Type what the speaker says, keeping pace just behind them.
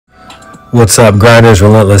What's up, Grinders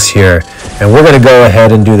Relentless here, and we're going to go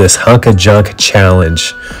ahead and do this Hunk of Junk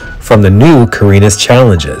challenge from the new Carina's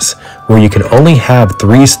Challenges, where you can only have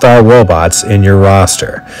 3-star robots in your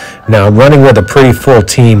roster. Now, I'm running with a pretty full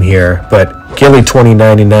team here, but Gilly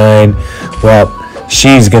 2099, well,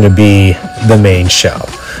 she's going to be the main show.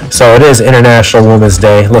 So it is International Women's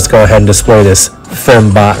Day. Let's go ahead and display this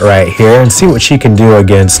fembot right here and see what she can do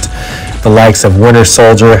against the likes of Winter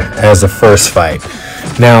Soldier as the first fight.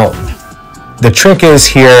 Now, the trick is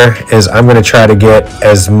here is I'm going to try to get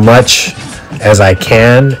as much as I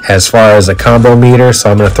can as far as a combo meter.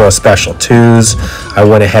 So I'm going to throw special 2s. I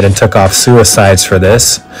went ahead and took off suicides for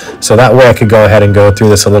this. So that way I could go ahead and go through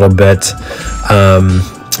this a little bit.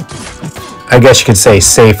 I guess you could say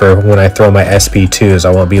safer when I throw my SP2s.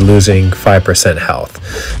 I won't be losing 5% health.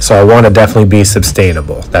 So I want to definitely be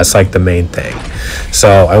sustainable. That's like the main thing. So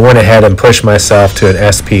I went ahead and pushed myself to an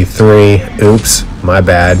SP3. Oops, my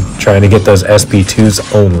bad. Trying to get those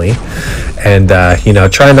SP2s only. And, you know,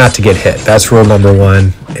 try not to get hit. That's rule number 1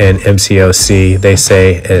 in MCOC. They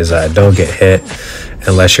say is don't get hit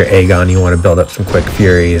unless you're Aegon. You want to build up some quick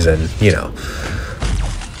furies and, you know,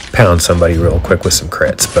 pound somebody real quick with some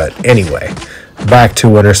crits. But anyway, back to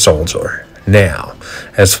Winter Soldier. Now,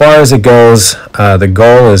 as far as it goes, the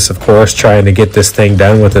goal is, of course, trying to get this thing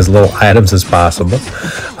done with as little items as possible,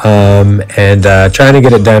 and trying to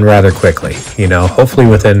get it done rather quickly, you know, hopefully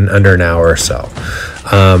within under an hour or so.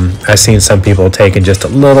 I've seen some people taking just a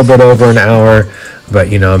little bit over an hour,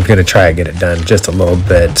 but, you know, I'm going to try to get it done just a little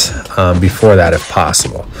bit before that if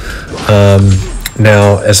possible.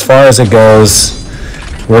 Now, as far as it goes,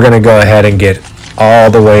 we're going to go ahead and get all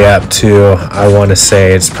the way up to, I want to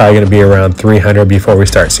say it's probably going to be around 300 before we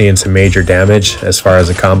start seeing some major damage as far as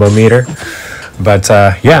a combo meter. But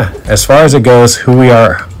yeah, as far as it goes, who we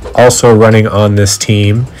are also running on this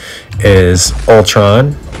team is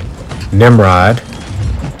Ultron, Nimrod,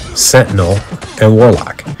 Sentinel, and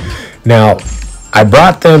Warlock. Now, I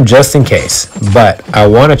brought them just in case, but I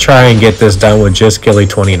want to try and get this done with just Gilly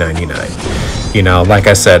 2099. You know, like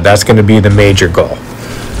I said, that's going to be the major goal.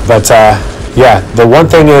 But yeah, the one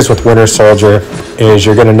thing is with Winter Soldier is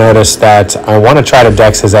you're going to notice that I want to try to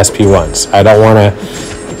dex his SP1s. I don't want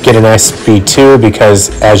to get an SP2 because,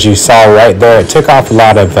 as you saw right there, it took off a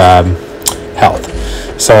lot of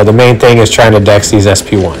health. So the main thing is trying to dex these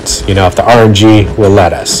SP1s, you know, if the RNG will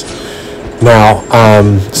let us. Now,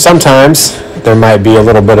 sometimes there might be a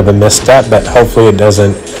little bit of a misstep, but hopefully it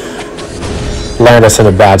doesn't land us in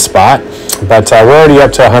a bad spot. But we're already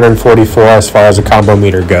up to 144 as far as the combo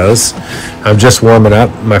meter goes. I'm just warming up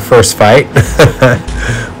my first fight.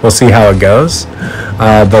 We'll see how it goes.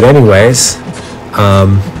 But anyways,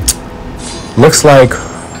 looks like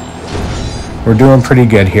we're doing pretty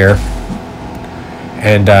good here.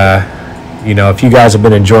 And, you know, if you guys have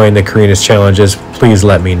been enjoying the Carina's Challenges, please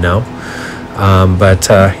let me know. But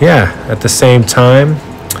yeah, at the same time,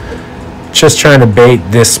 just trying to bait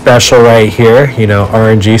this special right here. You know,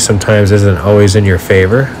 RNG sometimes isn't always in your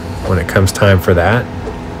favor when it comes time for that.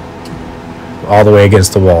 All the way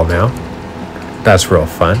against the wall now. That's real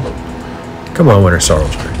fun. Come on, Winter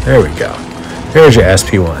Soldier. There we go. There's your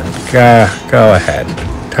SP1. Go ahead.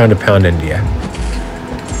 Time to pound India.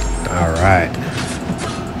 All right.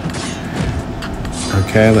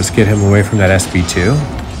 Okay, let's get him away from that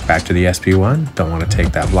SP2. Back to the SP1. Don't want to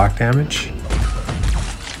take that block damage.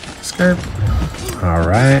 Skirt. All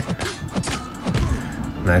right.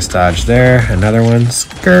 Nice dodge there. Another one.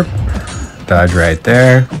 Skirt. Dodge right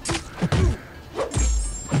there.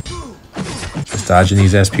 Just dodging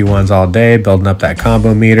these SP1s all day, building up that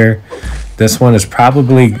combo meter. This one is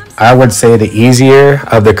probably, I would say, the easier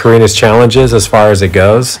of the Carina's Challenges as far as it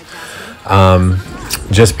goes.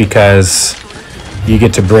 Just because you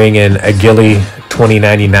get to bring in a Gilly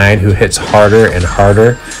 2099 who hits harder and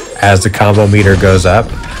harder as the combo meter goes up.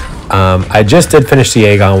 I just did finish the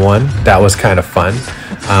Aegon one. That was kind of fun.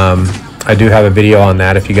 I do have a video on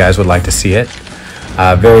that if you guys would like to see it.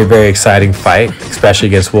 Very, very exciting fight, especially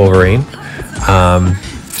against Wolverine.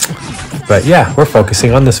 But yeah, we're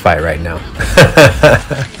focusing on this fight right now.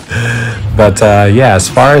 But yeah, as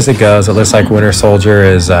far as it goes, it looks like Winter Soldier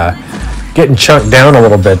is getting chunked down a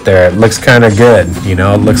little bit there. It looks kind of good. You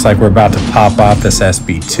know, it looks like we're about to pop off this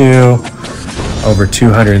SB2. Over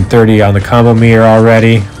 230 on the combo meter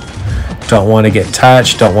already. Don't want to get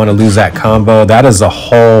touched. Don't want to lose that combo. That is the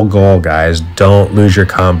whole goal, guys. Don't lose your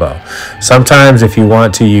combo. Sometimes if you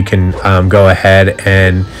want to, you can go ahead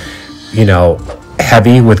and, you know,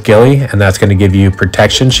 heavy with Gilly, and that's going to give you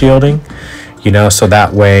protection shielding, you know, so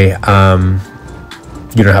that way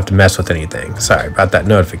you don't have to mess with anything. Sorry about that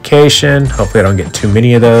notification. Hopefully I don't get too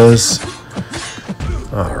many of those.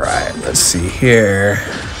 All right, let's see here.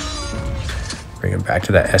 Bring him back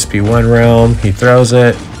to that SP1 realm. He throws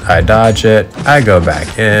it. I dodge it. I go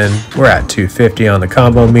back in. We're at 250 on the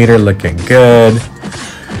combo meter, looking good.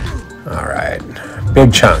 All right,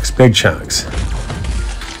 big chunks, big chunks.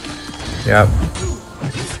 Yep.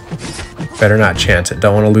 Better not chance it.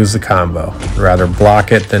 Don't want to lose the combo. I'd rather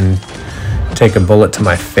block it than take a bullet to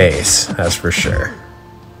my face, that's for sure.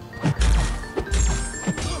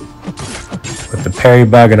 With the parry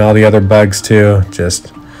bug and all the other bugs too,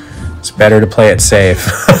 just it's better to play it safe.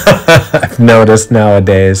 I've noticed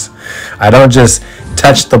nowadays. I don't just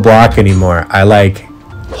touch the block anymore. I like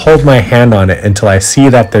hold my hand on it until I see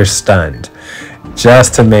that they're stunned,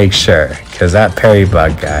 just to make sure. Because that parry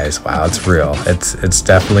bug, guys, wow, it's real. It's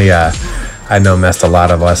definitely I know messed a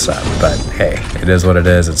lot of us up, but hey, it is what it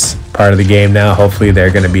is. It's part of the game now. Hopefully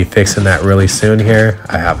they're going to be fixing that really soon here.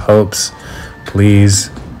 I have hopes. Please,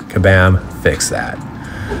 kabam, fix that.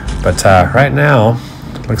 But right now,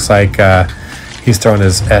 looks like he's throwing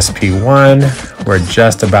his SP1. We're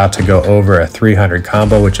just about to go over a 300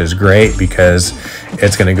 combo, which is great because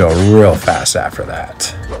it's going to go real fast after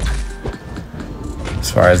that.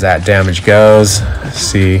 As far as that damage goes,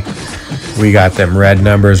 see, we got them red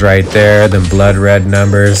numbers right there, them blood red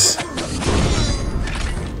numbers.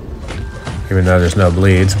 Even though there's no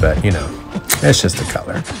bleeds, but you know, it's just the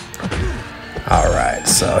color. All right,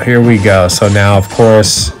 so here we go. So now, of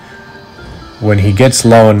course, when he gets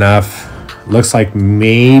low enough, looks like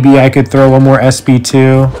maybe I could throw one more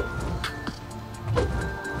SP2,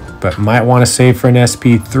 but might want to save for an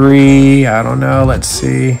SP3. I don't know. Let's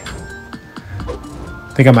see.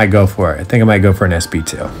 I think I might go for it. I think I might go for an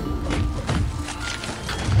SP2.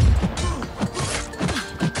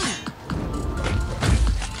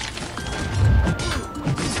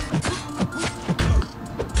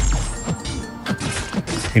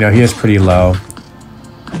 You know, he is pretty low.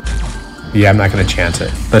 Yeah, I'm not going to chance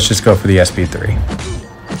it. Let's just go for the SP3.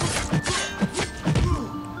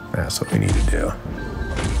 That's what we need to do.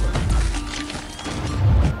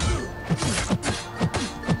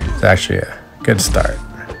 It's actually a good start.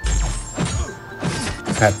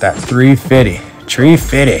 At that 350.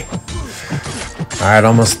 350. All right,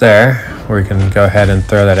 almost there. We can go ahead and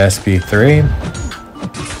throw that SP3.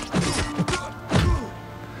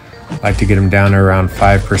 Like to get him down to around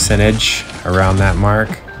 5%, around that mark.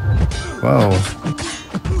 Whoa,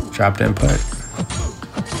 dropped input.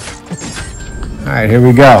 All right, here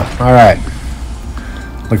we go. All right,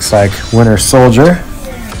 looks like Winter Soldier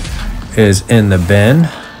is in the bin.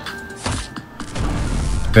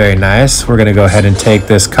 Very nice. We're gonna go ahead and take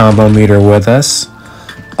this combo meter with us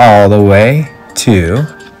all the way to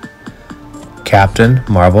Captain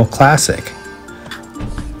Marvel Classic.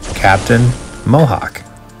 Captain Mohawk.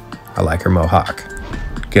 I like her mohawk.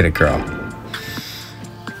 Get it, girl.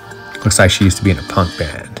 Looks like she used to be in a punk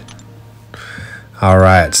band. All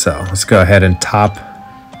right, so let's go ahead and top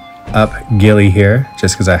up Gilly here,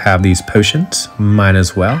 just because I have these potions. Might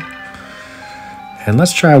as well. And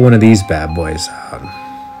let's try one of these bad boys out.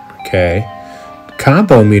 Okay.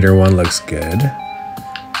 Combo meter one looks good.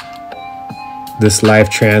 This life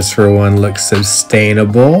transfer one looks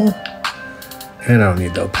sustainable. And I don't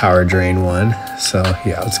need the power drain one. So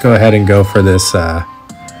yeah, let's go ahead and go for this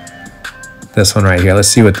this one right here. Let's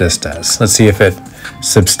see what this does. Let's see if it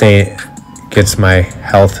gets my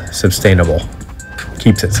health sustainable.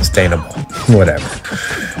 Keeps it sustainable. Whatever.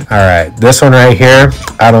 All right, this one right here,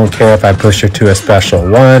 I don't care if I push her to a special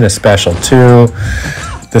 1, a special 2,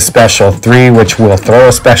 the special 3, which will throw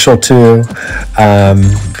a special 2,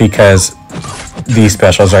 because these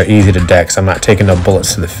specials are easy to deck, so I'm not taking no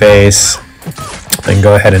bullets to the face. And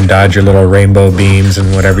go ahead and dodge your little rainbow beams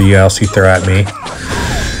and whatever else you throw at me.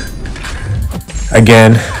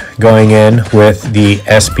 Again, going in with the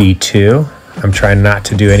SP2. I'm trying not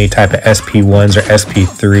to do any type of SP1s or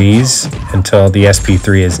SP3s until the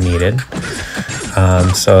SP3 is needed.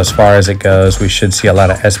 So as far as it goes, we should see a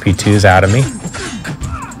lot of SP2s out of me.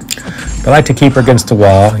 But I like to keep her against the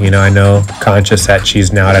wall. You know, I know conscious that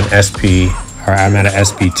she's now at an SP, or I'm at an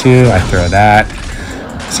SP2. I throw that.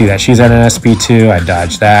 See that she's at an SP2, I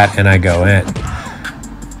dodge that, and I go in.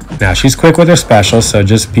 Now, she's quick with her specials, so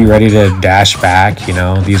just be ready to dash back. You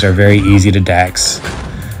know, these are very easy to dex.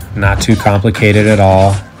 Not too complicated at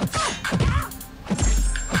all.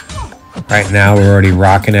 Right now, we're already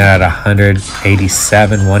rocking it at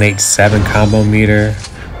 187 combo meter,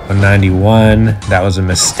 191. That was a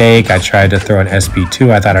mistake. I tried to throw an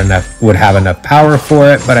SP2. I thought I would have enough power for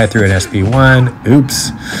it, but I threw an SP1.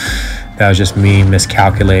 Oops. That was just me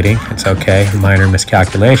miscalculating. It's okay. Minor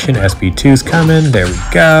miscalculation. SP2's coming. There we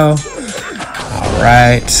go. All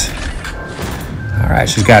right. All Alright,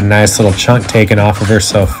 she's got a nice little chunk taken off of her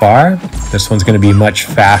so far. This one's going to be much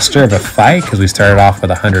faster of a fight because we started off with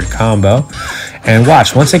 100 combo. And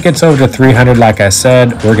watch, once it gets over to 300, like I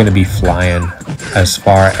said, we're going to be flying as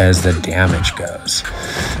far as the damage goes.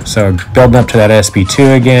 So building up to that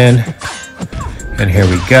SB2 again. And here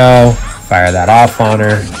we go. Fire that off on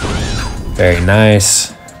her. Very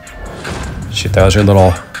nice. She throws her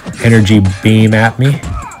little energy beam at me.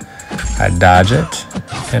 I dodge it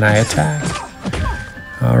and I attack.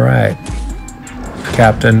 All right.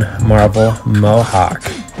 Captain Marvel Mohawk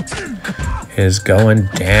is going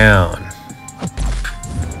down.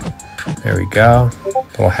 There we go.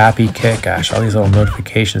 Little happy kick. Gosh, all these little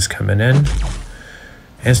notifications coming in.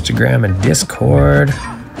 Instagram and Discord.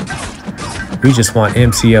 We just want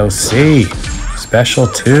MCOC. Special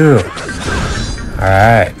 2.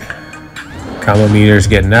 Alright. Combo meter's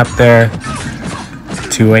getting up there.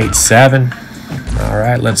 287.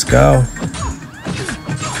 Alright, let's go.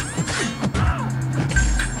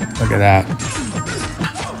 Look at that.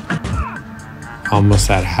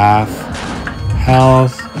 Almost at half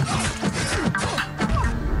health.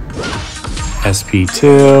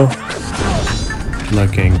 SP2.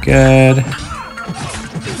 Looking good.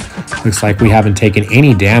 Looks like we haven't taken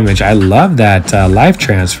any damage. I love that life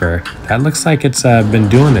transfer. That looks like it's been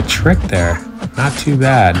doing the trick there. Not too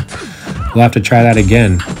bad. We'll have to try that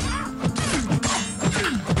again.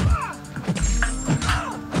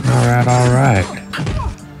 All right.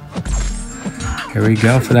 Here we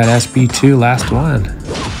go for that SP2, last one.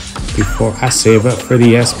 Before I save up for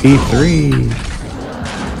the SP3.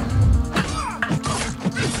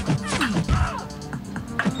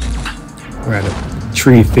 We're at a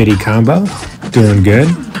Tree Fitty combo. Doing good.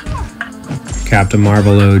 Captain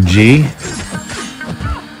Marvel OG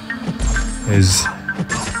is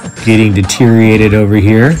getting deteriorated over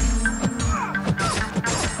here.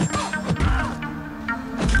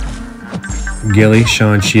 Gilly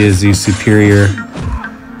showing she is the superior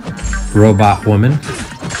robot woman.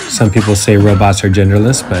 Some people say robots are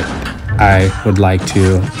genderless, but I would like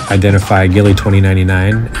to identify Gilly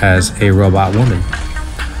 2099 as a robot woman.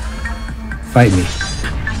 Fight me.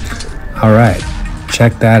 All right,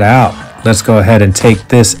 check that out. Let's go ahead and take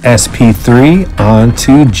this SP3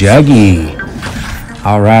 onto Juggy.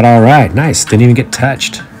 All right, nice. Didn't even get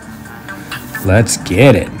touched. Let's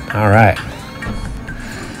get it. All right.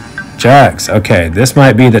 Jugs. Okay, this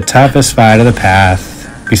might be the toughest fight of the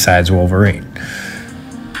path besides Wolverine.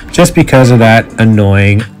 Just because of that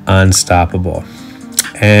annoying unstoppable.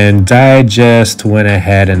 And I just went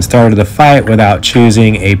ahead and started the fight without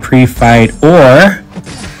choosing a pre-fight or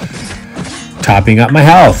topping up my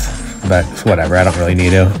health. But whatever, I don't really need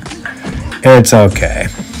to. It's okay.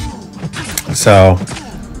 So,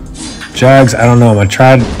 Jugs, I don't know. I'm going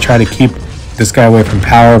to try to keep this guy away from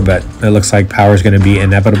power, but it looks like power is going to be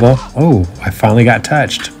inevitable. Oh, I finally got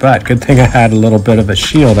touched. But good thing I had a little bit of a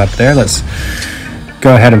shield up there. Let's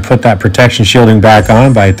go ahead and put that protection shielding back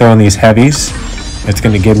on by throwing these heavies. It's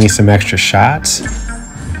going to give me some extra shots.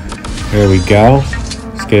 There we go.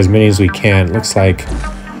 Let's get as many as we can. It looks like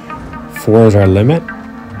 4 is our limit.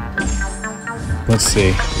 Let's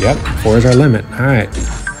see. Yep, 4 is our limit. All right.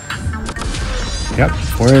 Yep,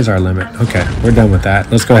 4 is our limit. Okay, we're done with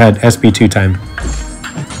that. Let's go ahead. SP2 time.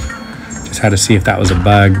 Just had to see if that was a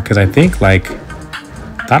bug, because I think,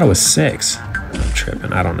 thought it was 6. I'm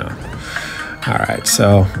tripping. I don't know. All right,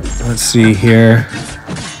 so let's see here.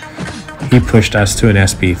 He pushed us to an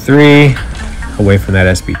SP3, away from that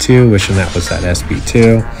SP2, wishing that was that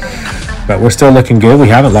SP2. But we're still looking good. We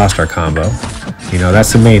haven't lost our combo. You know,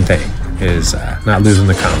 that's the main thing, is not losing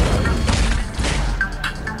the combo.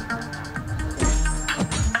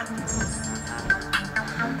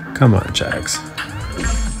 Come on, Jags.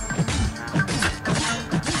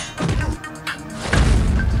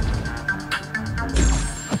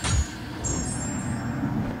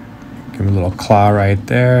 Give him a little claw right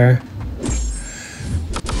there.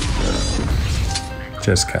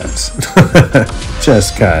 Just cuz.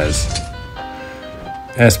 Just cuz.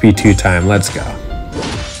 SP2 time, let's go.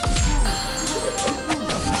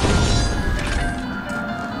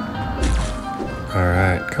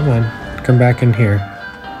 Alright, come on. Come back in here.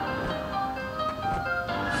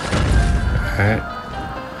 Alright.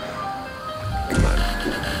 Come on.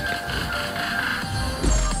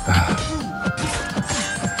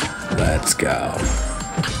 Let's go.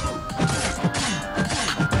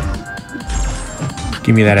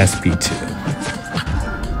 Give me that SP2.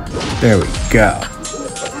 There we go.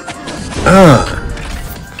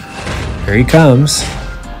 Here he comes.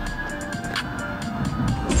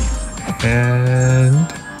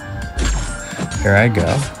 And here I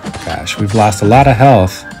go. Gosh, we've lost a lot of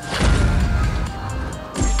health.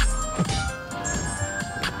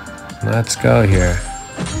 Let's go here.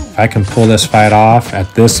 If I can pull this fight off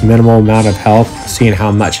at this minimal amount of health, seeing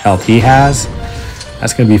how much health he has,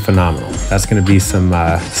 that's going to be phenomenal. That's going to be some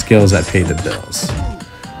skills that pay the bills.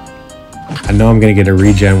 I know I'm going to get a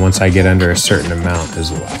regen once I get under a certain amount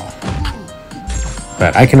as well.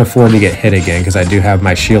 But I can afford to get hit again because I do have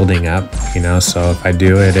my shielding up, you know, so if I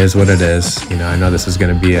do, it is what it is. You know, I know this is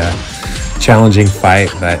going to be a challenging fight,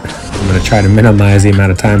 but I'm going to try to minimize the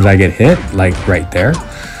amount of times I get hit, like right there.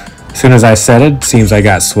 As soon as I said it, seems I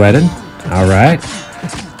got sweated. All right.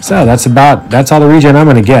 So that's all the regen I'm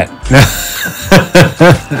going to get.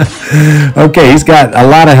 Okay, he's got a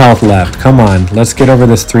lot of health left. Come on, let's get over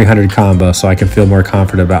this 300 combo so I can feel more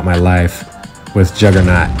confident about my life with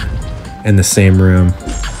Juggernaut in the same room.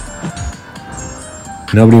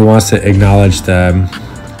 Nobody wants to acknowledge the,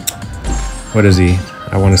 what is he?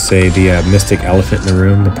 I want to say the mystic elephant in the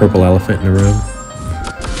room, the purple elephant in the room.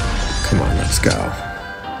 Come on, let's go.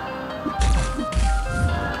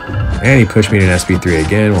 And he pushed me to an SP3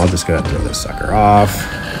 again. Well, I'll just go ahead and throw this sucker off.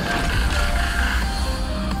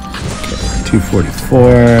 Okay,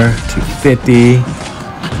 244, 250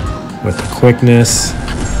 with the quickness.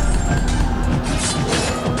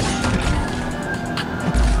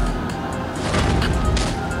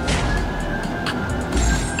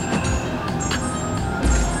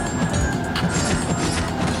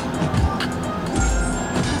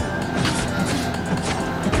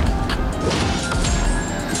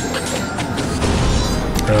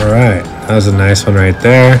 Alright, that was a nice one right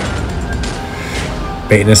there.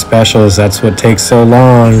 Baiting his specials, that's what takes so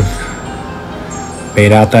long.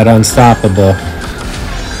 Bait out that unstoppable.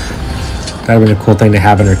 That would have been a cool thing to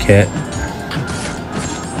have in her kit.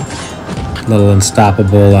 Little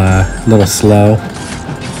unstoppable, little slow.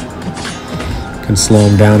 Can slow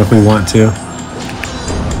him down if we want to.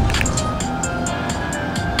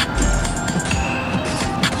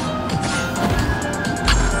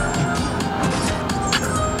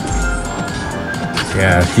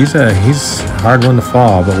 Yeah, he's a hard one to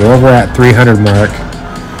fall, but we're over at 300 mark.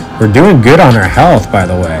 We're doing good on our health, by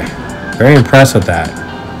the way. Very impressed with that.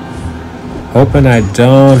 Hoping I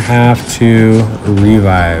don't have to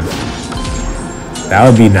revive. That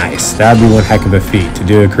would be nice. That would be one heck of a feat. To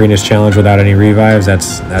do a Carina's challenge without any revives,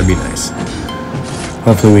 that'd be nice.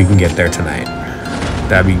 Hopefully we can get there tonight.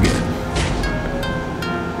 That'd be good.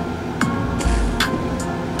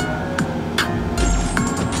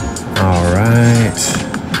 Alright,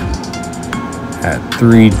 at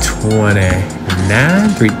 329,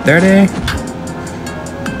 330.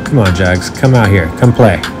 Come on, Jugs, come out here, come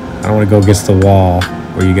play. I don't want to go against the wall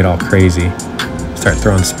where you get all crazy. Start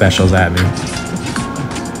throwing specials at me.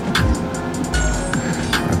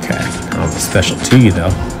 Okay, I don't have a special to you though.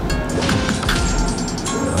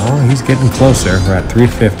 Oh, he's getting closer. We're at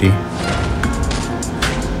 350.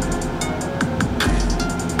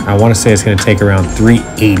 I want to say it's going to take around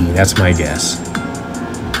 380. That's my guess.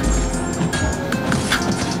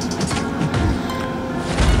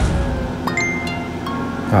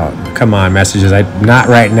 Oh, come on, messages. Not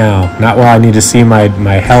right now. Not while I need to see my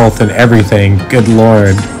health and everything. Good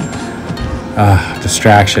Lord.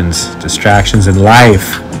 Distractions. Distractions in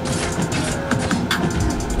life.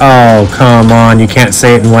 Oh, come on. You can't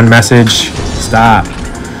say it in one message. Stop.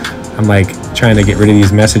 I'm like trying to get rid of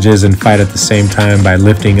these messages and fight at the same time by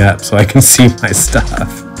lifting up so I can see my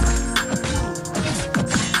stuff.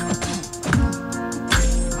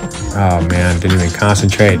 Oh man, didn't even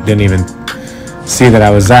concentrate, didn't even see that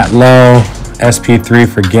I was that low. SP3,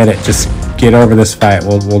 forget it, just get over this fight.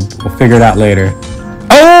 We'll figure it out later.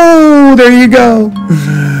 Oh, there you go.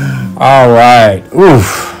 All right,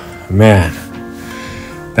 oof, man,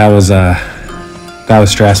 that was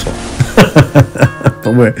stressful.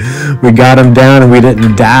 But we got him down and we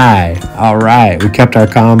didn't die. All right, we kept our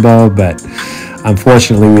combo, but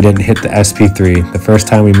unfortunately we didn't hit the SP3. The first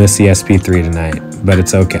time we missed the SP3 tonight, but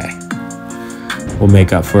it's okay. We'll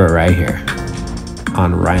make up for it right here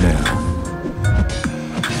on Rhino.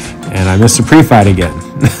 And I missed a pre-fight again.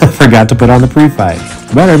 Forgot to put on the pre-fight,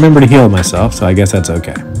 but I remember to heal myself, so I guess that's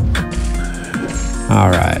okay. All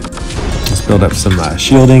right, let's build up some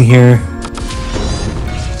shielding here,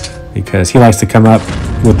 because he likes to come up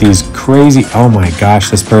with these crazy, oh my gosh,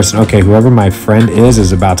 this person, okay, whoever my friend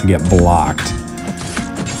is about to get blocked.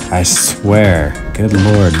 I swear, good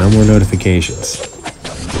Lord, no more notifications.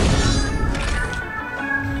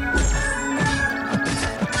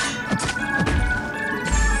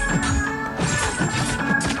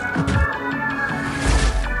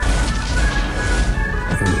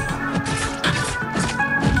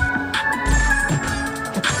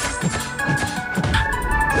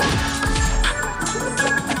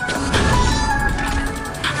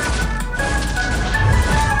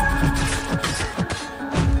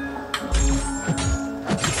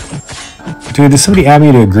 Dude, did somebody add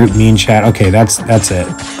me to a group mean chat? Okay, that's it.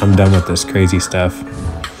 I'm done with this crazy stuff.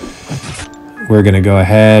 We're going to go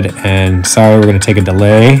ahead and... Sorry, we're going to take a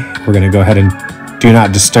delay. We're going to go ahead and do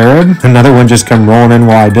not disturb. Another one just come rolling in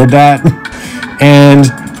while I did that. And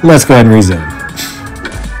let's go ahead and resume.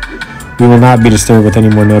 We will not be disturbed with any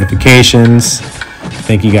more notifications.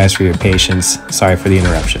 Thank you guys for your patience. Sorry for the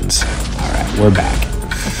interruptions. All right, we're back.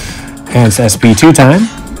 And it's SP2 time,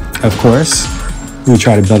 of course. We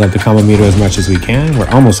try to build up the combo meter as much as we can. We're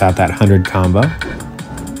almost at that 100 combo.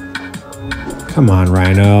 Come on,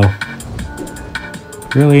 Rhino.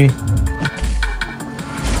 Really?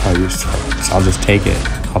 Oh, I'll just take it.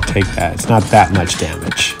 I'll take that. It's not that much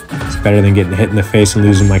damage. It's better than getting hit in the face and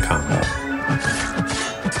losing my combo.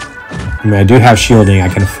 I mean, I do have shielding. I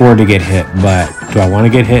can afford to get hit, but do I want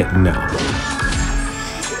to get hit? No.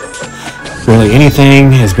 Really,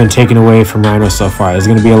 anything has been taken away from Rhino so far. It's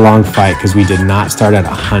going to be a long fight because we did not start at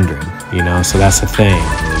 100, you know? So that's the thing.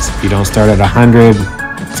 Is if you don't start at 100,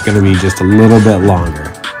 it's going to be just a little bit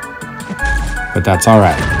longer. But that's all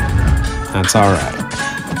right. That's all right.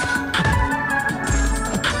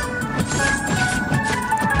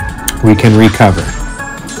 We can recover.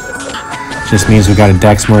 Just means we got to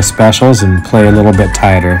dex more specials and play a little bit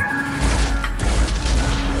tighter.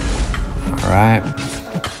 All right.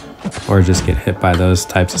 Or just get hit by those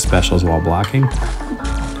types of specials while blocking.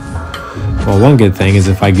 Well, one good thing is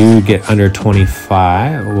if I do get under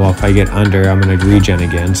 25, well, if I get under, I'm going to regen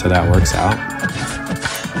again, so that works out.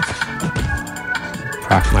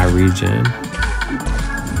 Proc my regen.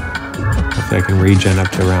 Hopefully I can regen up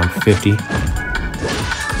to around 50.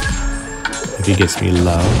 If he gets me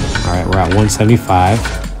low. All right, we're at 175.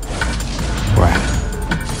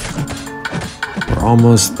 We're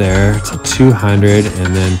almost there to 200,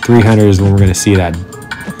 and then 300 is when we're going to see that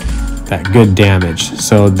good damage.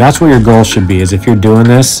 So that's what your goal should be, is if you're doing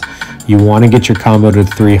this, you want to get your combo to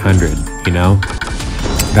 300, you know?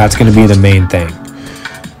 That's going to be the main thing.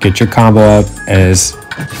 Get your combo up as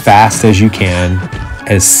fast as you can,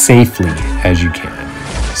 as safely as you can.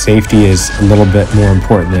 Safety is a little bit more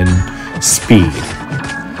important than speed.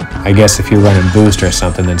 I guess if you're running boost or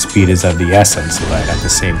something, then speed is of the essence, but at the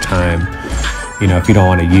same time, you know, if you don't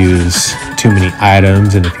want to use too many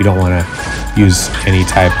items, and if you don't want to use any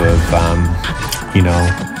type of, you know,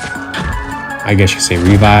 I guess you say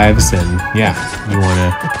revives, then yeah, you want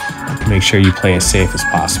to make sure you play as safe as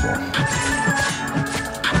possible.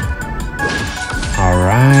 All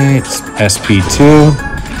right, SP2.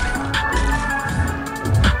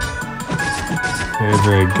 Very,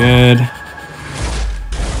 very good.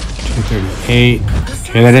 238.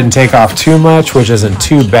 Okay, that didn't take off too much, which isn't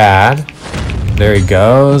too bad. There he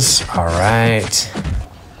goes. All right.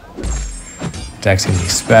 Dexing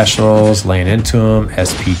these specials, laying into them.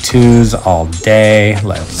 SP2s all day.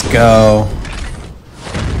 Let's go.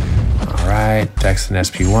 All right. Dexing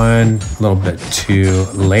SP1. A little bit too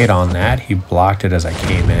late on that. He blocked it as I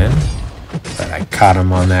came in. But I caught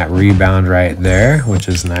him on that rebound right there, which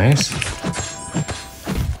is nice.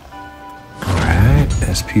 All right.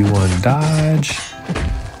 SP1 dodge.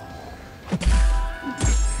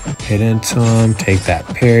 Hit into him, take that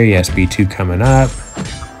parry, SB2 coming up.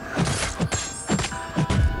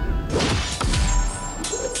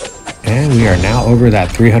 And we are now over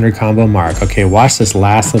that 300 combo mark. Okay, watch this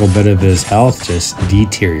last little bit of his health just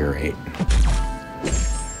deteriorate.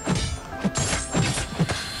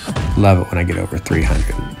 Love it when I get over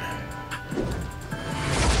 300.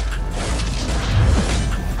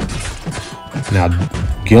 Now,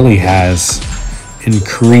 Gilly has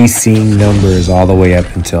increasing numbers all the way up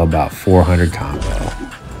until about 400 combo.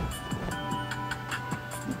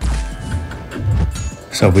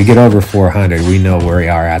 So if we get over 400, we know where we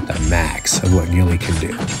are at the max of what Gilly can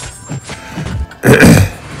do.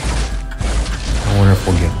 I wonder if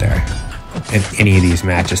we'll get there in any of these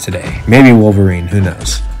matches today. Maybe Wolverine, who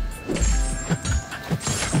knows?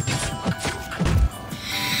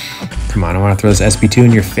 Come on, I want to throw this SP2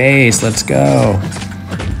 in your face. Let's go.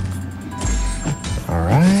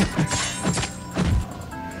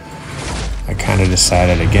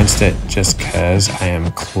 Decided against it just because I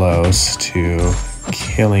am close to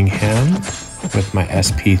killing him with my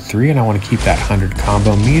SP3, and I want to keep that 100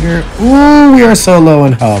 combo meter. Ooh, we are so low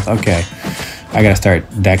in health. Okay, I gotta start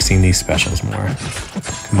dexing these specials more.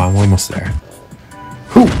 Come on, we're almost there.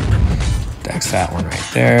 Whew. Dex that one right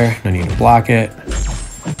there. No need to block it.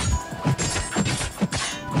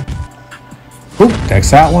 Whew. Dex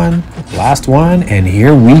that one. Last one, and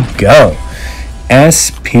here we go.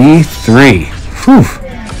 SP3. Whew.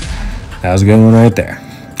 That was a good one right there.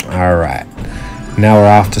 All right. Now we're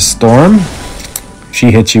off to Storm. If she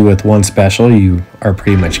hits you with one special, you are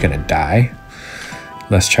pretty much going to die.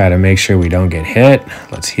 Let's try to make sure we don't get hit.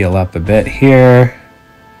 Let's heal up a bit here.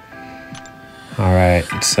 All right,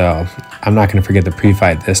 so I'm not going to forget the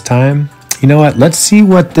pre-fight this time. You know what? Let's see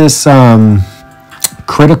what this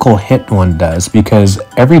critical hit one does, because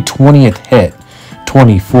every 20th hit,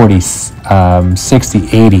 20, 40, 60,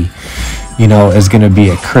 80, you know, is going to be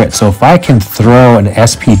a crit. So if I can throw an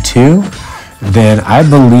SP2, then I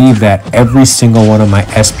believe that every single one of my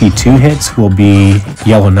SP2 hits will be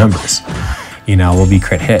yellow numbers. You know, will be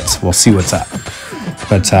crit hits. We'll see what's up.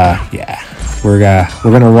 But yeah, we're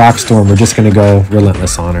gonna rock storm. We're just gonna go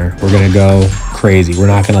relentless on her. We're gonna go crazy. We're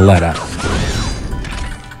not gonna let up.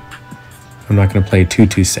 I'm not gonna play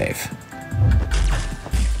too safe.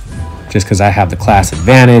 Just because I have the class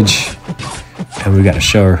advantage, and we gotta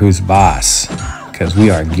show her who's boss. Because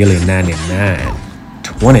we are Gilly 99,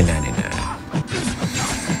 2099.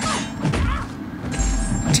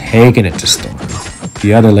 Taking it to storm.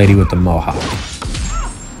 The other lady with the mohawk.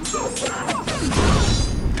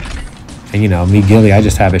 And you know, me, Gilly, I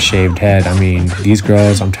just have a shaved head. I mean, these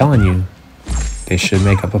girls, I'm telling you, they should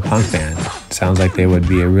make up a punk band. Sounds like they would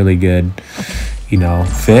be a really good, you know,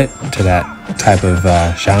 fit to that type of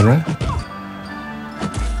genre.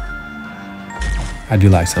 I do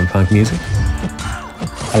like some punk music.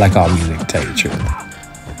 I like all music, to tell you the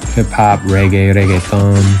truth. Hip-hop, reggae,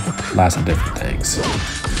 reggaeton, lots of different things.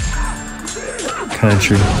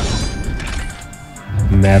 Country,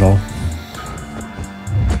 metal.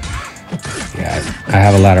 Yeah, I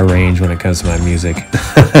have a lot of range when it comes to my music.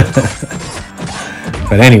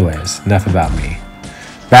 But anyways, enough about me.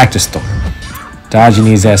 Back to Storm. Dodging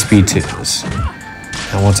these SP2s.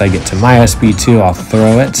 And once I get to my SP2, I'll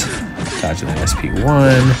throw it. Dodging the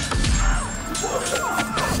SP1.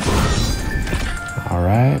 All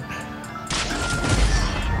right.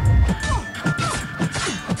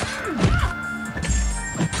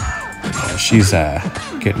 She's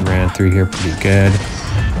getting ran through here pretty good.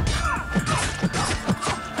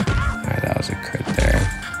 Alright, that was a crit there.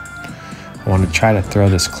 I want to try to throw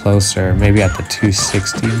this closer, maybe at the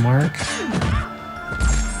 260 mark.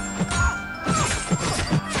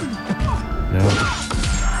 Nope.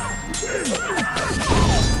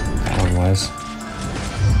 That one was.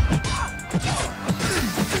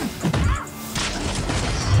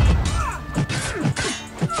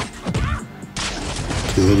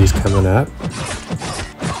 He's coming up.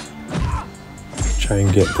 Try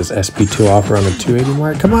and get this SP2 off around the 280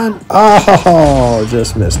 mark. Come on. Oh,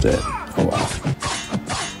 just missed it. Oh, wow.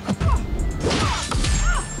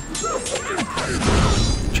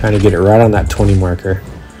 Trying to get it right on that 20 marker.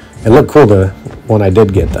 It looked cool, the one I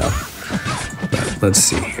did get, though. But let's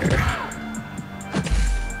see here.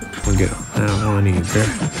 We'll get on that one either.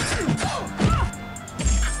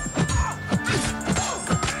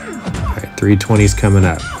 320's coming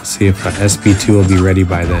up. Let's see if SP2 will be ready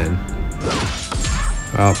by then.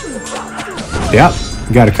 Well, yep,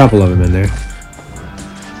 got a couple of them in there.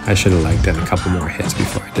 I should have like done a couple more hits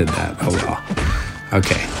before I did that. Oh well.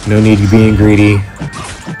 Okay, no need to being greedy.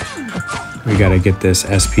 We gotta get this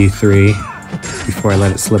SP3 before I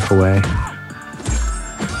let it slip away.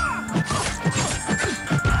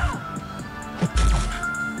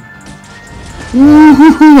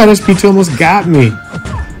 Woo-hoo-hoo, that SP2 almost got me.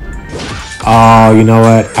 Oh, you know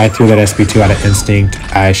what? I threw that SP2 out of instinct.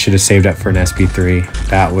 I should have saved up for an SP3.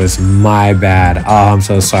 That was my bad. Oh, I'm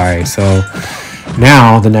so sorry. So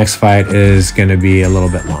now the next fight is going to be a little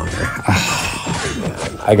bit longer. Oh,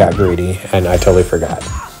 man. I got greedy and I totally forgot.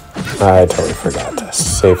 I totally forgot to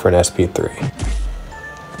save for an SP3.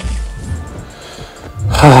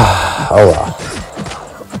 Oh well.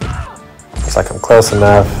 Looks like I'm close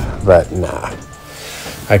enough, but nah.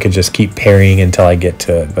 I could just keep parrying until I get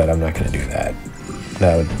to it, but I'm not going to do that.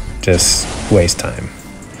 That would just waste time.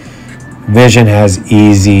 Vision has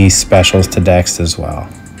easy specials to Dex as well.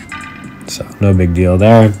 So no big deal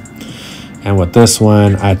there. And with this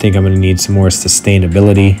one, I think I'm going to need some more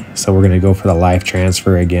sustainability. So we're going to go for the life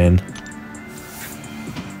transfer again.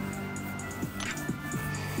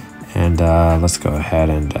 And let's go ahead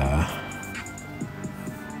and...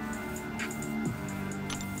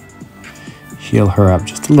 heal her up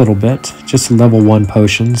just a little bit. Just level 1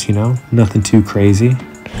 potions, you know, nothing too crazy.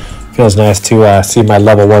 Feels nice to see my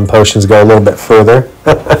level 1 potions go a little bit further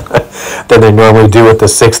than they normally do with the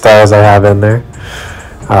 6 stars I have in there.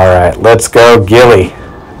 All right, let's go, Gilly.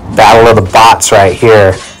 Battle of the bots right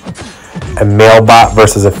here. A male bot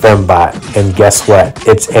versus a femme bot. And guess what?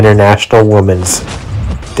 It's International Women's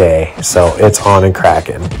Day, so it's on and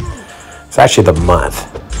cracking. It's actually the month.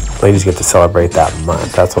 Ladies get to celebrate that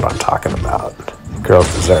month. That's what I'm talking about. Girls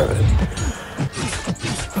deserve it.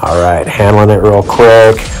 All right, handling it real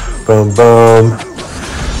quick. Boom, boom.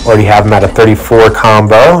 Already have him at a 34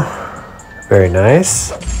 combo. Very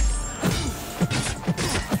nice.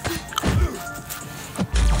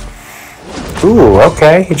 Ooh,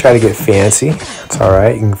 okay. He tried to get fancy. It's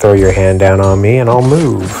alright. You can throw your hand down on me and I'll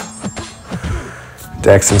move.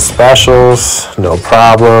 Decks and specials. No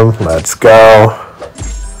problem. Let's go.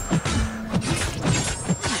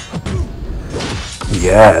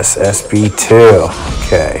 Yes, SB2.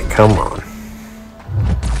 Okay, come on.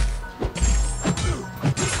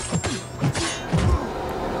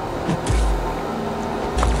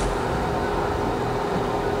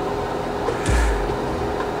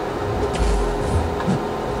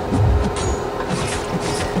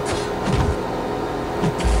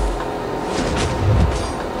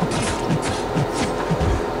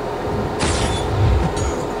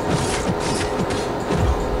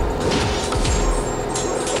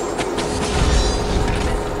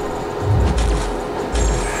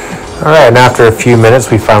 Alright, and after a few minutes,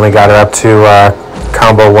 we finally got it up to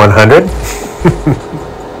combo 100.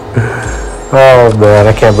 Oh man,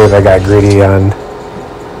 I can't believe I got greedy on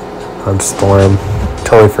Storm.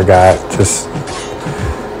 Totally forgot. Just,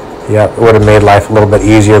 yep, it would have made life a little bit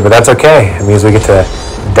easier, but that's okay. It means we get to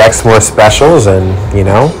deck some more specials and, you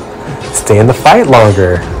know, stay in the fight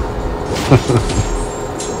longer.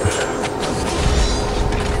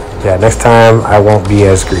 Yeah, next time I won't be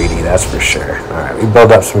as greedy, that's for sure. All right, we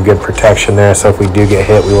build up some good protection there, so if we do get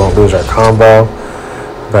hit, we won't lose our combo.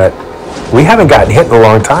 But we haven't gotten hit in a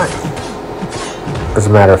long time. As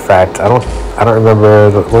a matter of fact, I don't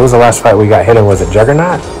remember, what was the last fight we got hit in? Was it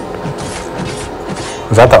Juggernaut?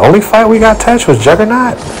 Was that the only fight we got touched? Was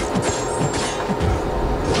Juggernaut?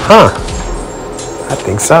 Huh. I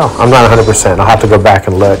think so. I'm not 100%. I'll have to go back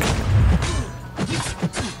and look.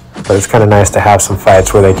 But it's kind of nice to have some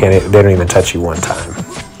fights where they don't even touch you one time.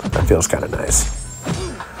 That feels kind of nice.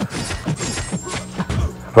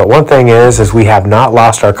 But one thing is we have not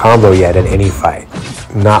lost our combo yet in any fight.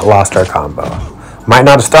 Not lost our combo. Might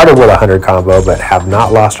not have started with a 100 combo, but have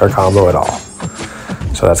not lost our combo at all.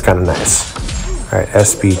 So that's kind of nice. All right,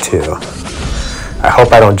 SB2. I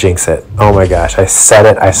hope I don't jinx it. Oh my gosh, I said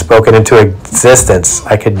it. I spoke it into existence.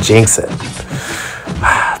 I could jinx it.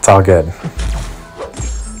 It's all good.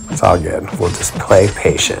 It's all good. We'll just play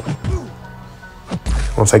patient.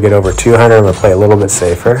 Once I get over 200, I'm going to play a little bit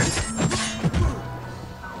safer.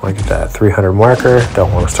 I want to get that 300 marker.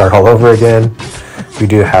 Don't want to start all over again. We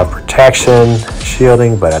do have protection,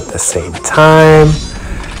 shielding, but at the same time,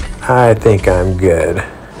 I think I'm good.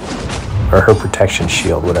 Or her protection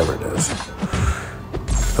shield, whatever it is.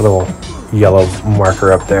 A little yellow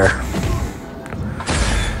marker up there.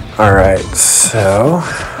 All right, so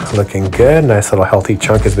looking good. Nice little healthy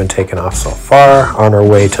chunk has been taken off so far. On our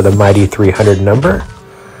way to the mighty 300 number.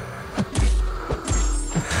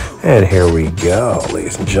 And here we go,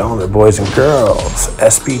 ladies and gentlemen, boys and girls.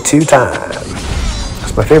 SB2 time.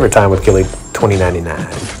 It's my favorite time with Gilly 2099.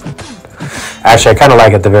 Actually, I kind of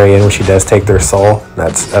like at the very end when she does take their soul.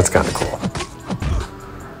 That's kind of cool.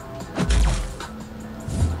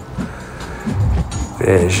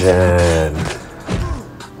 Vision.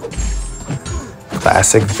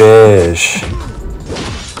 Classic Vish.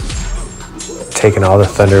 Taking all the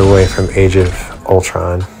thunder away from Age of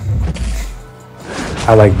Ultron.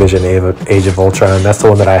 I like Vision Age of Ultron. That's the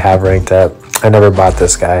one that I have ranked up. I never bought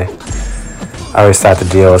this guy. I always thought the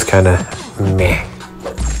deal was kind of meh.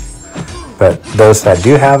 But those that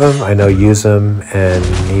do have him, I know use him, and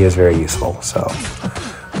he is very useful. So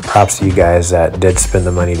props to you guys that did spend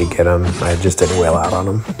the money to get him. I just didn't wail out on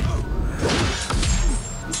him.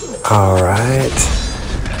 All right,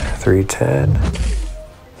 310.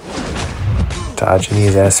 Dodging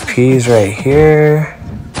these SPs right here.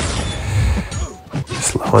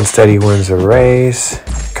 Slow and steady wins the race.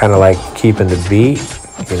 Kind of like keeping the beat,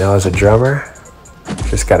 you know, as a drummer.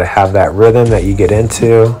 Just got to have that rhythm that you get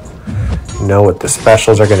into. Know what the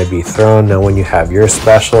specials are going to be thrown. Know when you have your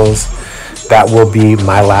specials. That will be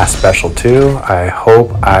my last special too. I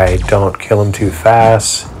hope I don't kill him too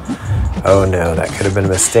fast. Oh no, that could have been a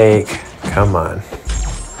mistake. Come on.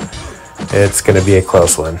 It's going to be a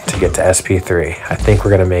close one to get to SP3. I think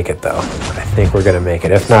we're going to make it though. I think we're going to make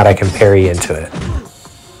it. If not, I can parry into it.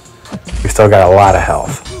 We've still got a lot of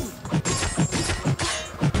health.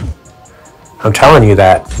 I'm telling you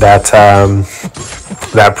that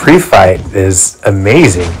pre-fight is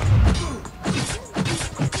amazing.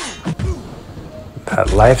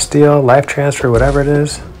 That life steal, life transfer, whatever it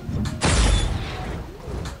is.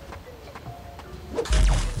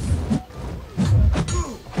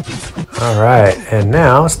 All right, and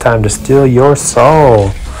now it's time to steal your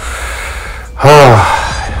soul.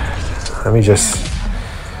 Let me just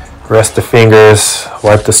Rest the fingers,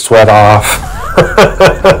 wipe the sweat off.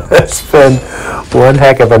 It's been one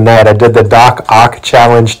heck of a night. I did the Doc Ock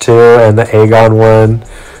challenge too, and the Aegon one.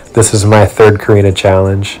 This is my third Carina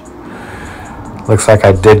challenge. Looks like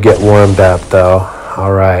I did get warmed up though.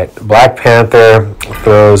 All right, Black Panther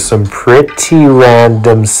throws some pretty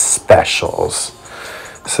random specials.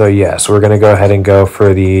 So yes, we're gonna go ahead and go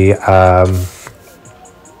for the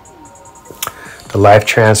life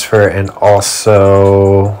transfer, and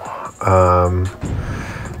also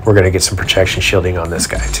we're gonna get some protection shielding on this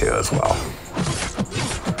guy too as well,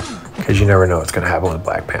 because you never know what's gonna happen with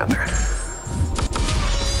Black Panther.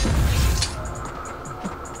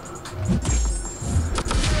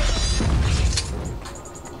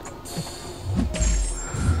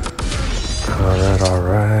 All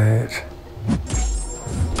right.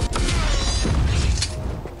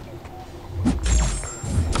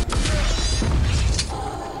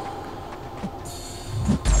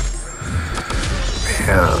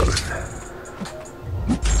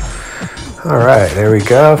 All right, there we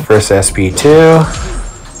go. First SP2.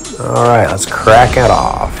 All right, let's crack it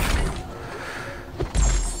off.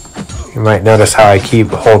 You might notice how I keep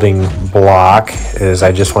holding block is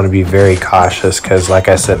I just want to be very cautious because, like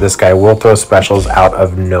I said, this guy will throw specials out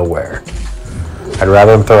of nowhere. I'd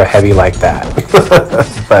rather him throw a heavy like that.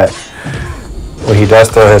 But when he does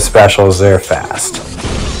throw his specials, they're fast.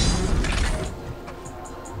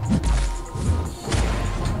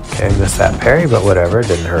 Okay, missed that parry, but whatever, it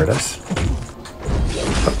didn't hurt us.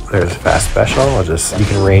 Oh, there's a fast special. You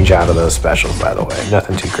can range out of those specials, by the way.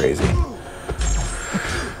 Nothing too crazy.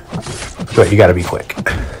 But you gotta be quick.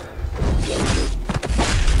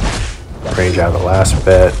 Range out of the last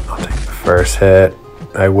bit. I'll take the first hit.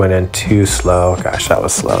 I went in too slow. Gosh, that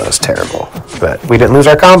was slow. That was terrible. But we didn't lose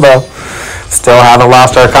our combo. Still haven't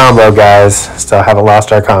lost our combo, guys. Still haven't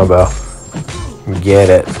lost our combo. Get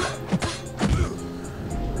it.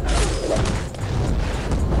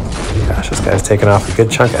 Gosh, this guy's taking off a good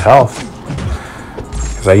chunk of health.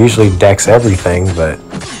 Because I usually dex everything, but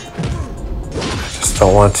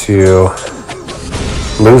don't want to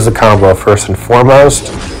lose the combo first and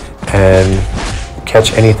foremost and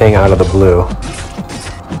catch anything out of the blue.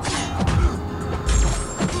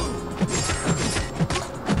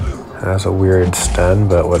 That's a weird stun,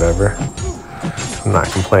 but whatever. I'm not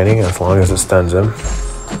complaining as long as it stuns him.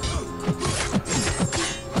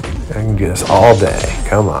 I can do this all day.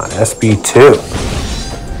 Come on, SB2.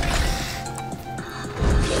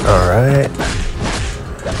 All right.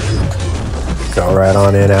 Go right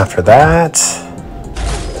on in after that.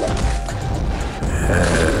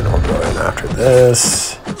 And we'll go in after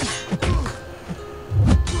this.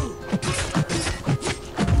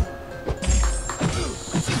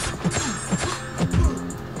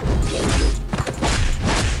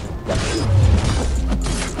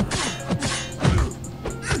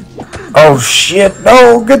 Oh shit,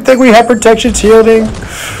 no, good thing we have protection shielding.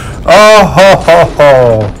 Oh ho ho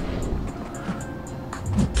ho.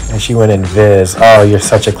 And she went in Viz. Oh, you're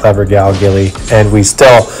such a clever gal, Gilly. And we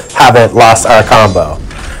still haven't lost our combo.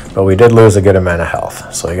 But we did lose a good amount of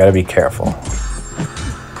health. So you gotta be careful.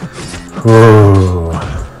 Ooh.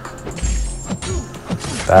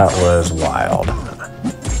 That was wild.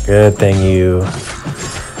 Good thing you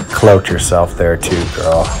cloaked yourself there too,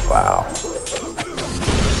 girl. Wow.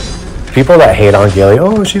 People that hate on Gilly,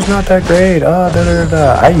 oh, she's not that great. Oh, da da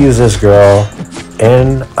da. I use this girl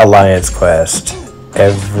in Alliance Quest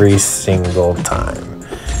every single time,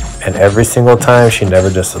 and every single time she never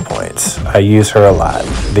disappoints. I use her a lot.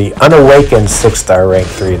 The unawakened 6-star rank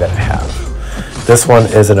 3 that I have, this one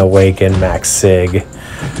is an awakened max sig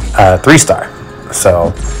 3-star.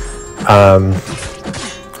 So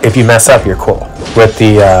if you mess up, you're cool. With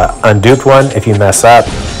the unduped one, if you mess up,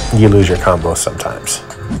 you lose your combo sometimes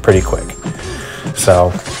pretty quick.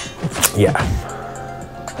 So yeah,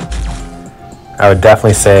 I would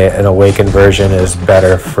definitely say an awakened version is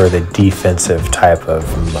better for the defensive type of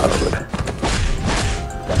mode.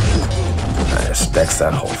 Nice, dex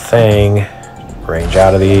that whole thing. Range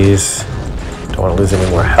out of these. Don't want to lose any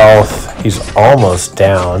more health. He's almost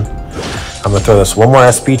down. I'm gonna throw this one more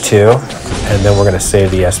SP2, and then we're gonna save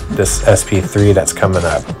this SP3 that's coming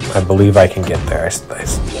up. I believe I can get there.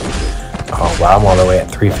 Oh wow, I'm all the way at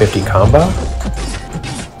 350 combo.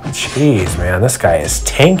 Jeez, man, this guy is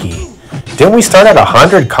tanky. Didn't we start at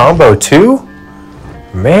 100 combo too?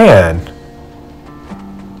 Man.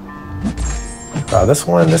 Wow, this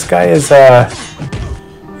guy is, yeah,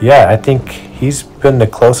 I think he's been the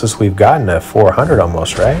closest we've gotten to 400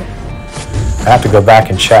 almost, right? I have to go back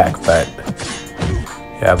and check, but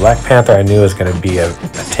yeah, Black Panther I knew was going to be a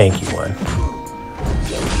tanky one.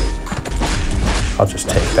 I'll just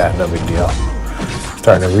take that, no big deal.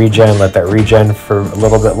 Starting to regen, let that regen for a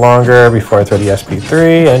little bit longer before I throw the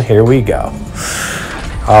SP3, and here we go.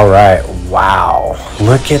 All right, wow,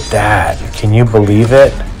 look at that. Can you believe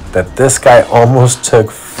it? That this guy almost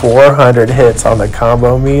took 400 hits on the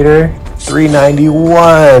combo meter?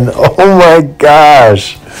 391, oh my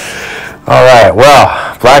gosh. All right,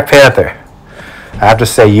 well, Black Panther, I have to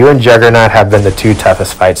say you and Juggernaut have been the two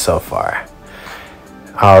toughest fights so far.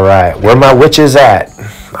 All right, where my witches at?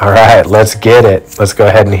 All right, let's get it. Let's go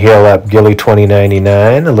ahead and heal up Gilly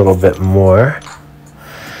 2099 a little bit more.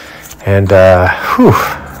 And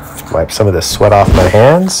wipe some of the sweat off my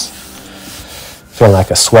hands. Feeling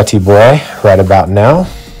like a sweaty boy right about now.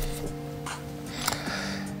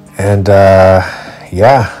 And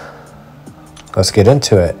yeah, let's get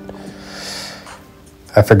into it.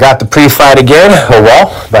 I forgot the pre-fight again. Oh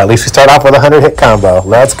well, but at least we start off with a 100-hit combo.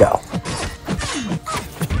 Let's go.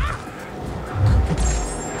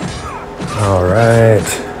 All right.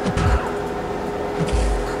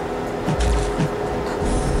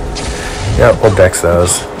 Yep, we'll dex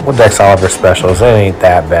those. We'll dex all of our specials. They ain't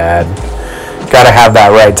that bad. Gotta have that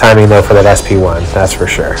right timing though for that SP1, that's for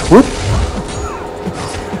sure. Whoop.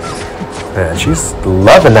 Man, she's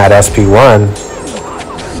loving that SP1.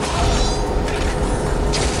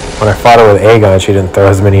 When I fought her with Aegon, she didn't throw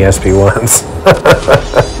as many SP1s.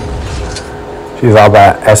 She's all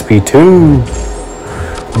about SP2.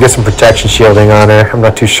 Get some protection shielding on her. I'm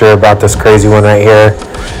not too sure about this crazy one right here.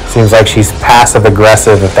 Seems like she's passive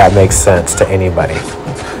aggressive, if that makes sense to anybody.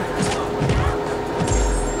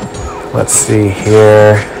 Let's see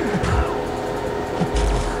here.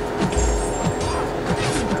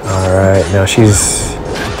 All right, now she's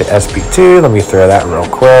the SP2. Let me throw that real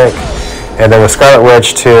quick. And then with Scarlet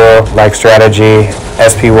Witch too, like strategy,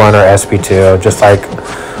 SP1 or SP2, just like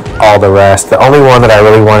all the rest. The only one that I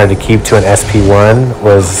really wanted to keep to an SP1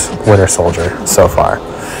 was Winter Soldier so far.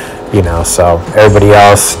 You know, so everybody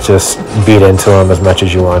else just beat into them as much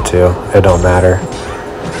as you want to. It don't matter.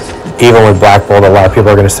 Even with Black Bolt, a lot of people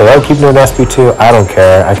are going to say, oh, keep doing SP2. I don't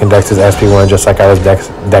care. I can dex his SP1 just like I was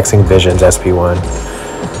dexing Vision's SP1.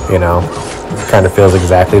 You know, it kind of feels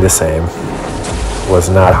exactly the same. Was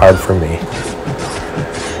not hard for me.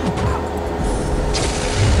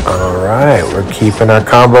 All right, we're keeping our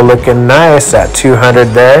combo looking nice at 200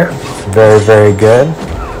 there. Very, very good.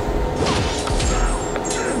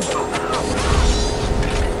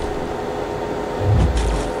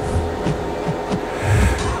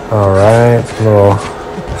 All right, little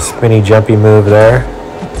spinny jumpy move there.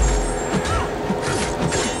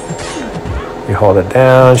 You hold it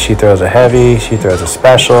down, she throws a heavy, she throws a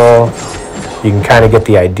special. You can kind of get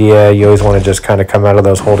the idea. You always want to just kind of come out of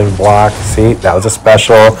those holding blocks. See, that was a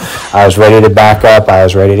special. I was ready to back up. I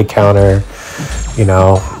was ready to counter. You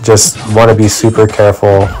know, just want to be super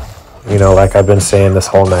careful. You know, like I've been saying this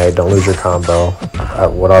whole night, don't lose your combo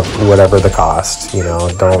at whatever the cost. You know,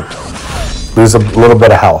 don't lose a little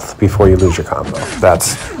bit of health before you lose your combo.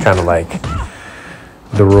 That's kind of like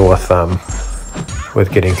the rule of thumb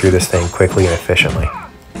with getting through this thing quickly and efficiently.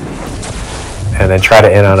 And then try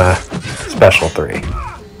to end on a special 3.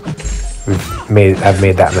 I've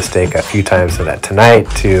made that mistake a few times tonight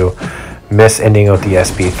to miss ending with the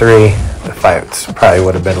SP3. The fights probably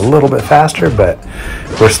would have been a little bit faster, but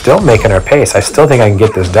we're still making our pace. I still think I can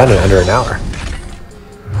get this done in under an hour.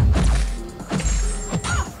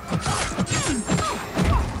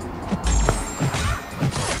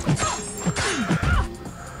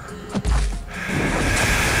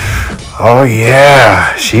 Oh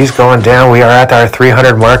yeah, she's going down. We are at our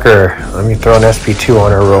 300 marker. Let me throw an SP2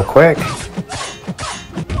 on her real quick.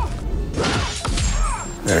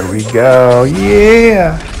 There we go,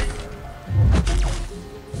 yeah.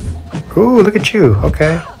 Ooh, look at you,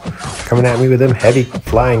 okay. Coming at me with them heavy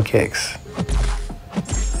flying kicks.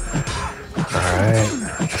 All right,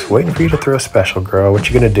 just waiting for you to throw a special, girl. What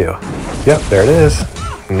you gonna do? Yep, there it is.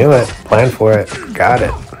 Knew it, planned for it, got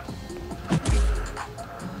it.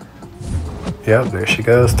 Yep, there she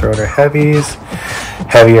goes, throwing her heavies.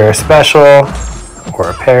 Heavy or a special,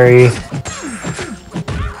 or a parry.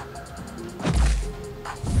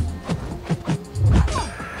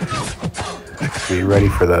 Be ready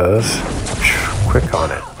for those. Quick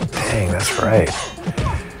on it. Dang, that's right.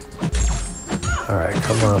 Alright,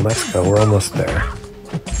 come on, let's go. We're almost there.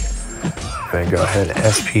 Gonna go ahead and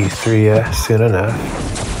SP3 ya soon enough.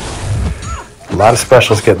 A lot of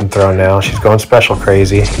specials getting thrown now. She's going special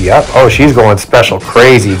crazy. Yep. Oh, she's going special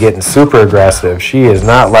crazy, getting super aggressive. She is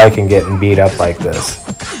not liking getting beat up like this.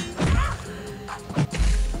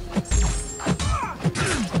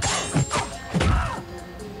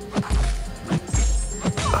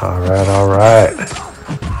 All right, all right.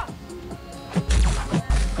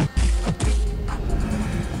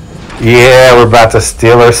 Yeah, we're about to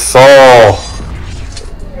steal her soul.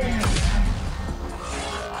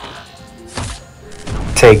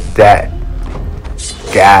 Take that.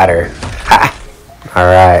 Got her. Ha. All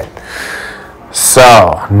right.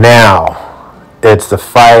 So now it's the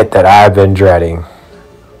fight that I've been dreading.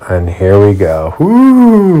 And here we go.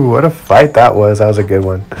 Woo, what a fight that was. That was a good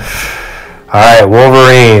one. All right,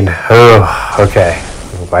 Wolverine. Oh, okay.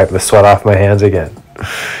 Wipe the sweat off my hands again.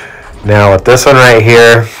 Now with this one right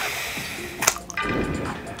here,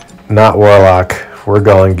 not Warlock, we're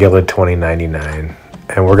going Guillotine 2099.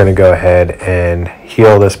 And we're going to go ahead and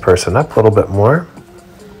heal this person up a little bit more.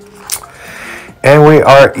 And we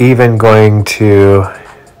are even going to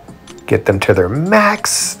get them to their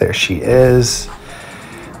max. There she is.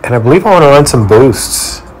 And I believe I want to run some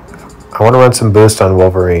boosts. I want to run some boosts on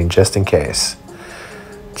Wolverine just in case.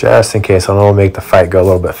 Just in case. I want to make the fight go a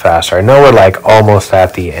little bit faster. I know we're like almost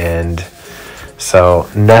at the end. So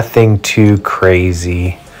nothing too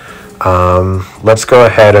crazy. Let's go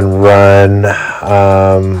ahead and run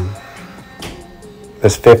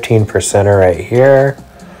this 15%er right here.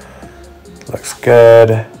 Looks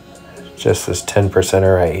good. Just this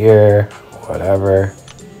 10%er right here. Whatever.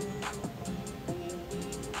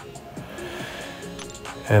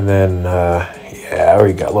 And then, yeah,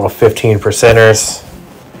 we got little 15%ers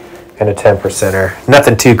and a 10%er.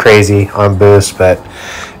 Nothing too crazy on boost, but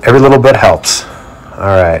every little bit helps.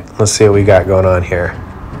 All right, let's see what we got going on here.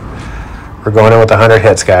 We're going in with 100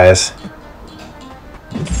 hits, guys.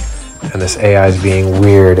 And this AI is being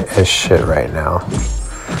weird as shit right now.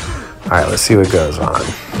 All right, let's see what goes on.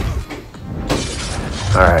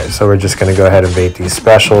 All right, so we're just gonna go ahead and bait these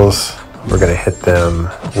specials. We're gonna hit them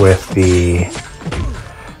with the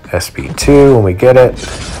SP2 when we get it.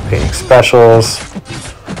 Baiting specials.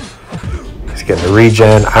 He's getting the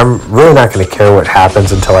regen. I'm really not gonna care what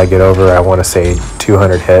happens until I get over, I wanna say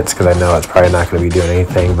 200 hits, because I know it's probably not gonna be doing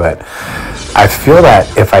anything, but I feel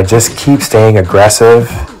that if I just keep staying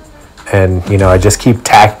aggressive and, you know, I just keep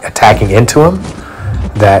attacking into him,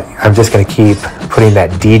 that I'm just going to keep putting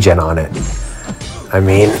that degen on it. I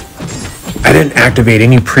mean, I didn't activate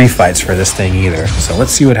any pre-fights for this thing either. So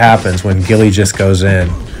let's see what happens when Gilly just goes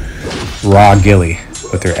in. Raw Gilly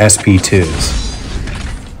with her SP2s.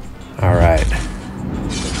 All right.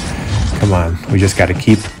 Come on. We just got to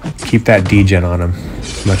keep that degen on him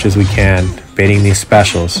as much as we can. Baiting these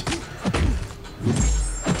specials.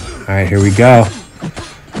 All right, here we go.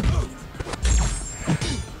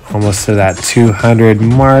 Almost to that 200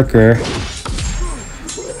 marker.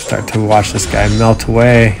 Start to watch this guy melt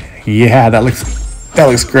away. Yeah, that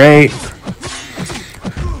looks great.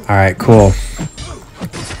 All right, cool.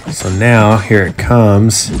 So now here it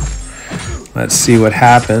comes. Let's see what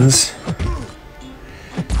happens.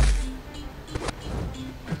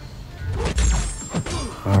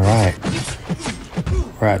 All right.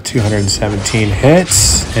 We're at 217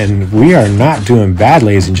 hits, and we are not doing bad,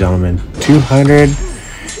 ladies and gentlemen.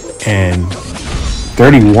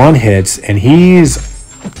 231 hits, and he's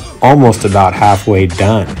almost about halfway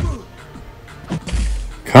done.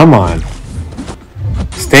 Come on.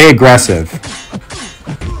 Stay aggressive.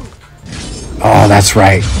 Oh, that's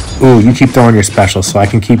right. Ooh, you keep throwing your special so I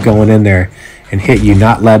can keep going in there and hit you,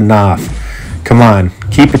 not letting off. Come on.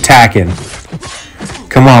 Keep attacking.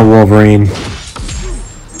 Come on, Wolverine.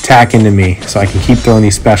 Attack into me so I can keep throwing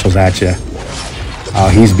these specials at you. Oh,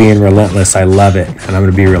 he's being relentless. I love it. And I'm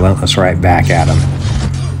going to be relentless right back at him.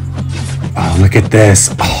 Oh, look at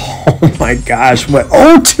this. Oh, my gosh. What?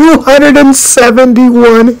 Oh,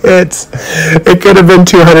 271 hits. It could have been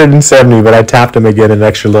 270, but I tapped him again, an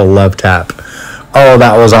extra little love tap. Oh,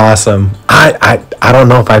 that was awesome. I don't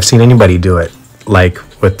know if I've seen anybody do it, like,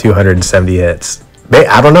 with 270 hits.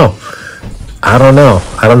 I don't know. I don't know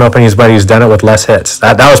if anybody's done it with less hits.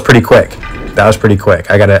 That was pretty quick. That was pretty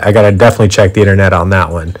quick. I gotta definitely check the internet on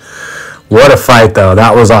that one. What a fight, though.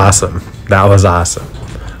 That was awesome. That was awesome.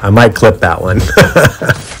 I might clip that one.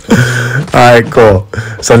 All right, cool.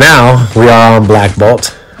 So now we are on Black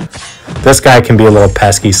Bolt. This guy can be a little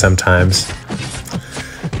pesky sometimes,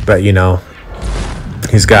 but you know,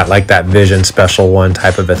 he's got like that vision special one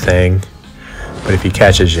type of a thing. But if he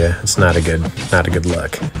catches you, it's not a good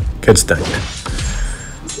look. Could stun you.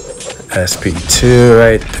 SP2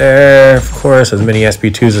 right there, of course, as many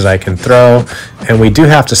SP2s as I can throw. And we do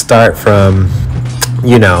have to start from,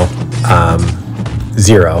 you know,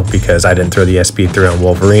 0, because I didn't throw the SP3 on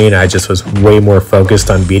Wolverine. I just was way more focused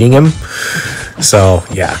on beating him. So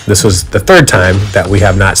yeah, this was the third time that we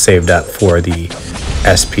have not saved up for the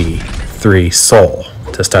SP3 soul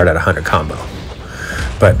to start at 100 combo.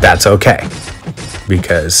 But that's okay,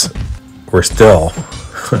 because we're still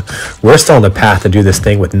We're still on the path to do this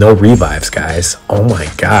thing with no revives, guys. Oh my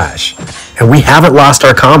gosh. And we haven't lost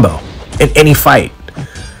our combo in any fight.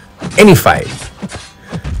 Any fight.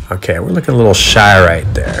 Okay, we're looking a little shy right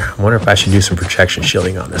there. I wonder if I should do some protection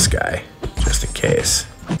shielding on this guy, just in case.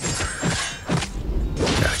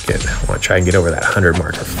 I want to try and get over that 100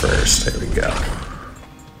 marker first. There we go.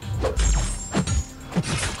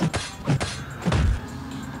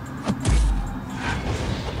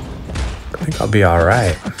 I think I'll be all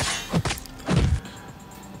right.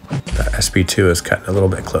 The SB2 is cutting a little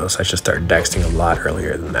bit close. I should start dexting a lot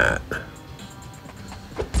earlier than that.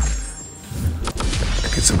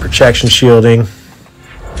 Get some protection shielding,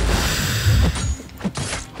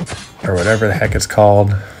 or whatever the heck it's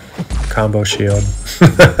called. Combo shield.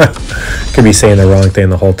 Could be saying the wrong thing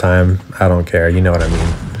the whole time. I don't care. You know what I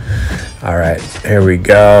mean. All right, here we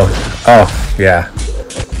go. Oh, yeah.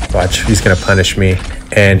 Watch, he's going to punish me.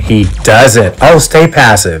 And he doesn't. Oh, stay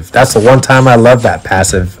passive. That's the one time I love that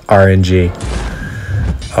passive RNG.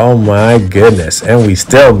 Oh, my goodness. And we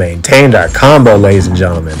still maintained our combo, ladies and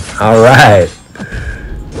gentlemen. All right.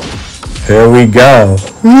 Here we go.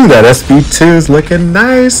 Ooh, that SB2 is looking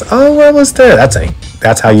nice. Oh, we're almost there.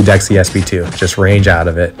 That's how you dex the SB2. Just range out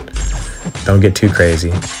of it. Don't get too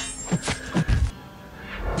crazy.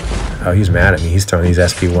 Oh, he's mad at me. He's throwing these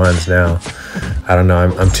SB1s now. I don't know.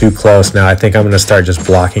 I'm too close now. I think I'm going to start just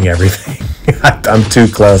blocking everything. I'm too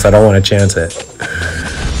close. I don't want to chance it.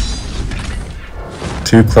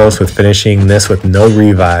 Too close with finishing this with no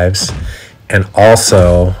revives. And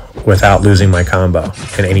also without losing my combo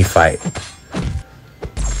in any fight.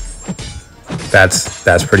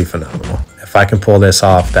 That's pretty phenomenal. If I can pull this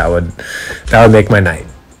off, that would make my night.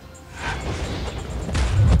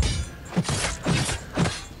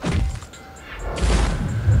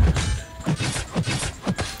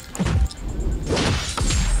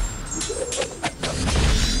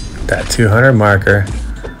 That 200 marker.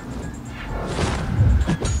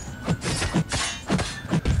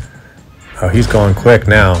 Oh, he's going quick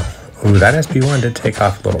now. Ooh, that SB1 did take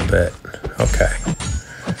off a little bit. Okay.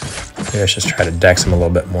 Maybe I should try to dex him a little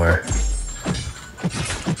bit more.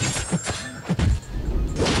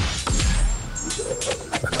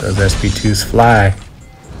 Let those SB2s fly.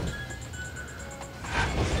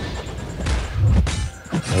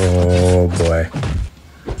 Oh boy.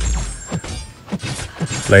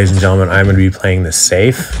 Ladies and gentlemen, I'm going to be playing this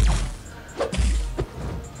safe.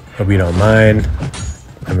 Hope you don't mind.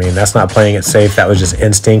 I mean, that's not playing it safe. That was just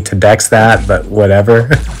instinct to dex that, but whatever.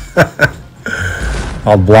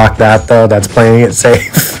 I'll block that, though. That's playing it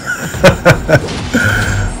safe.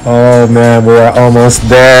 Oh, man, we're almost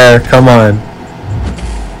there. Come on.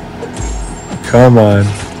 Come on.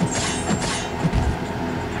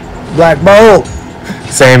 Black Bolt.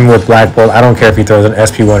 Same with Black Bolt. I don't care if he throws an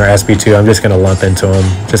SP1 or SP2. I'm just going to lump into him.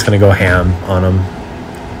 Just going to go ham on him.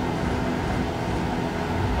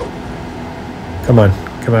 Come on.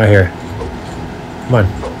 Come out here. Come on.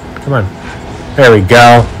 Come on. There we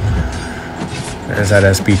go. There's that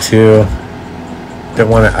SB2.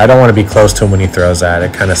 I don't want to be close to him when he throws that.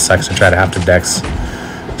 It kind of sucks to try to have to dex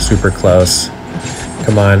super close.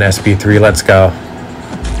 Come on, SB3, let's go.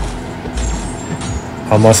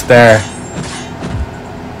 Almost there.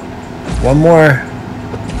 One more.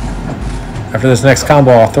 After this next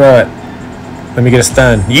combo, I'll throw it. Let me get a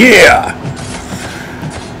stun. Yeah!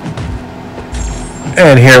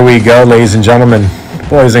 And here we go, ladies and gentlemen,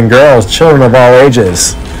 boys and girls, children of all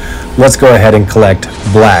ages. Let's go ahead and collect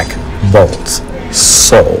Black Bolt's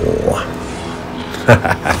soul.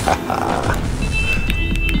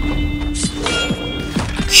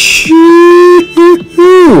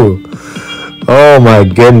 Oh my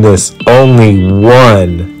goodness, only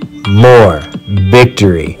one more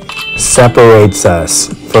victory separates us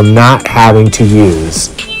from not having to use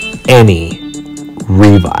any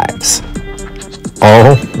revives.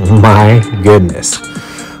 Oh my goodness.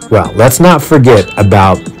 Well, let's not forget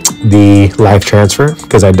about the life transfer,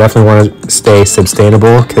 because I definitely want to stay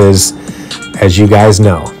sustainable, because as you guys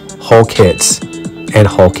know, Hulk hits, and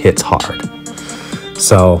Hulk hits hard.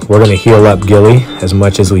 So we're going to heal up Gilly as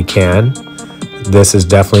much as we can. This is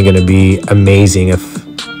definitely going to be amazing if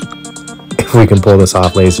we can pull this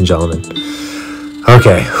off, ladies and gentlemen.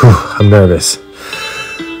 Okay, I'm nervous.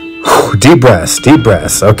 Deep breaths, deep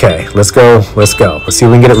breaths. Okay, let's go, let's go. Let's see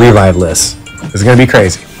if we can get a revive list. This is going to be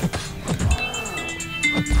crazy.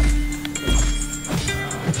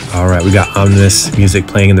 All right, we got ominous music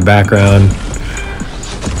playing in the background.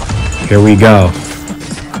 Here we go.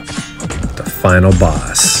 The final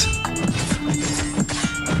boss.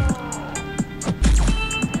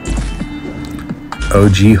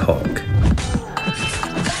 OG Hulk.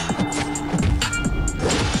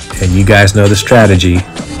 And you guys know the strategy.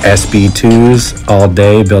 SB2s all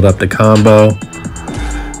day, build up the combo.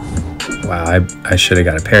 Wow, I should have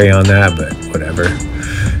got a parry on that, but whatever.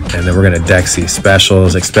 And then we're going to dex these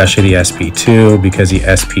specials, especially the SP2, because the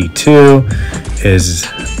SP2 is,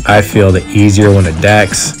 I feel, the easier one to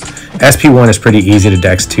dex. SP1 is pretty easy to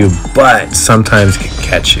dex too, but sometimes it can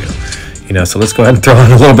catch you. You know, so let's go ahead and throw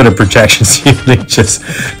in a little bit of protection shielding just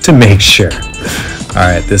to make sure. All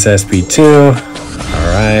right, this SP2. All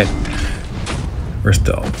right. We're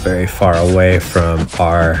still very far away from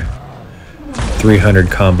our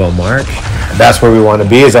 300 combo mark. That's where we want to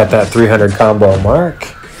be, is at that 300 combo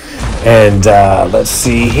mark. And let's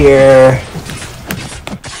see here.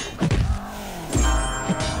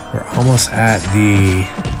 We're almost at the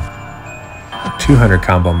 200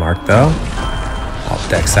 combo mark though. I'll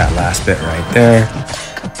dex that last bit right there.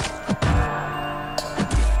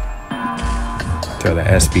 Throw the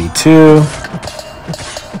SB2.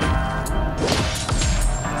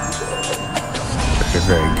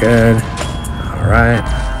 Very good. All right.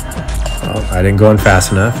 Well, I didn't go in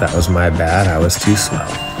fast enough. That was my bad. I was too slow.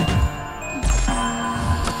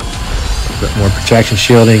 A bit more protection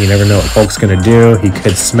shielding. You never know what Hulk's going to do. He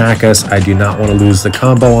could smack us. I do not want to lose the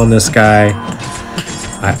combo on this guy.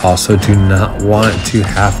 I also do not want to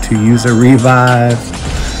have to use a revive.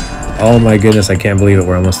 Oh my goodness, I can't believe it.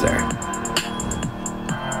 We're almost there.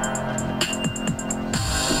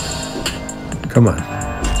 Come on.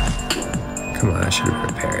 Come on, I should have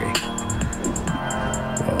been a parry.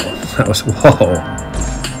 Whoa, that was, whoa.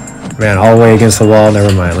 Man, all the way against the wall,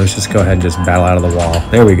 never mind. Let's just go ahead and just battle out of the wall.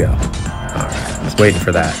 There we go. All right, I was waiting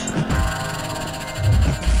for that.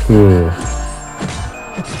 Ooh.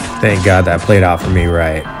 Thank God that played out for me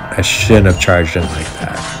right. I shouldn't have charged in like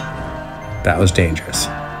that. That was dangerous.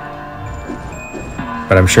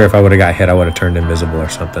 But I'm sure if I would have got hit, I would have turned invisible or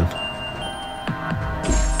something.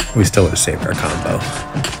 We still would have saved our combo.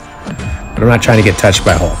 But I'm not trying to get touched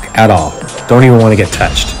by Hulk at all. Don't even want to get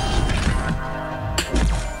touched.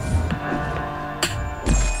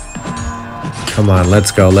 Come on,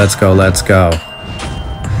 let's go, let's go, let's go.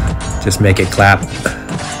 Just make it clap.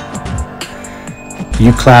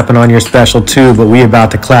 You clapping on your special too, but we about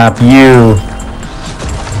to clap you.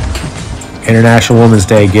 International Women's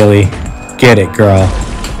Day, Gilly. Get it, girl.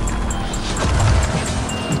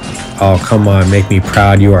 Oh, come on, make me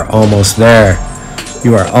proud. You are almost there.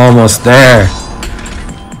 You are almost there.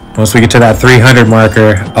 Once we get to that 300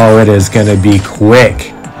 marker, oh, it is going to be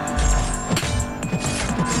quick.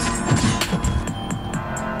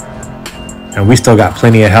 And we still got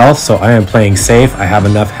plenty of health, so I am playing safe. I have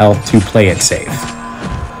enough health to play it safe.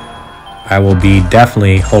 I will be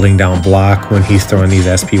definitely holding down block when he's throwing these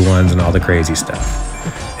SP1s and all the crazy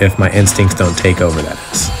stuff. If my instincts don't take over, that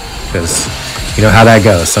is. Because you know how that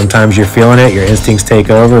goes. Sometimes you're feeling it, your instincts take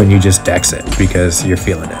over, and you just dex it because you're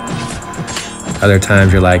feeling it. Other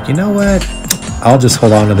times you're like, you know what? I'll just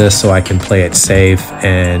hold on to this so I can play it safe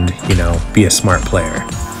and, you know, be a smart player.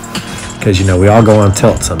 Because, you know, we all go on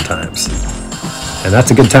tilt sometimes. And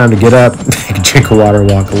that's a good time to get up, take a drink of water, and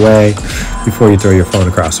walk away before you throw your phone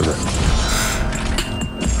across the room.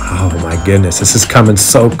 Oh my goodness, this is coming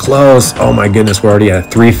so close. Oh my goodness, we're already at a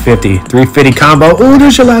 350. 350 combo. Oh,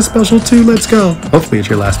 there's your last special too. Let's go. Hopefully it's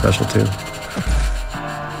your last special too.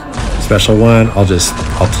 Special one, I'll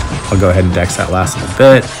go ahead and dex that last little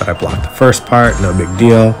bit, but I blocked the first part, no big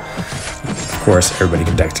deal. Of course, everybody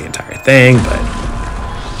can dex the entire thing, but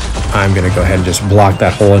I'm gonna go ahead and just block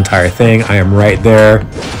that whole entire thing. I am right there.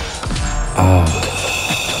 Oh.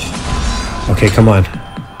 Okay, come on.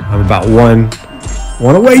 I'm about one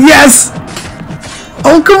away. Yes!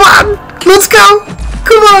 Oh, come on! Let's go!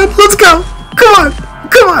 Come on, let's go! Come on!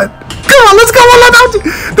 Come on! Come on, let's go!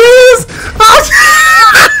 There it is! Oh,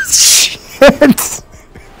 shit!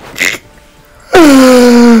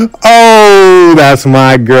 Oh, that's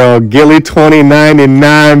my girl. Gilly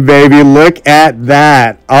 2099, baby. Look at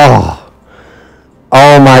that. Oh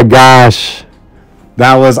my gosh.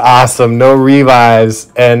 That was awesome. No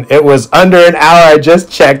revives. And it was under an hour. I just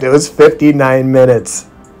checked. It was 59 minutes.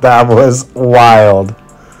 That was wild.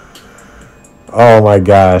 Oh my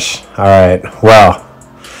gosh. All right. Well,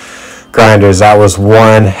 grinders, that was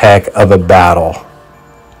one heck of a battle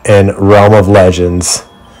in Realm of Legends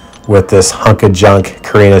with this hunk of junk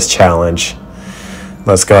Carina's challenge.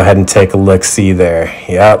 Let's go ahead and take a look-see there.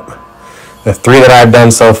 Yep. The three that I've done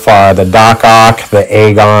so far, the Doc Ock, the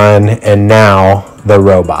Aegon, and now the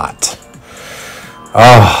robot.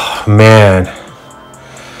 Oh, man.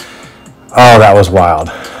 Oh, that was wild.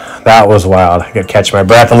 That was wild. I could catch my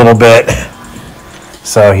breath a little bit.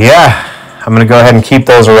 So, yeah, I'm going to go ahead and keep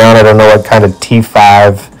those around. I don't know what kind of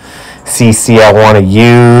T5 CC I want to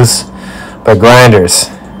use. But grinders,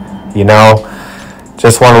 you know,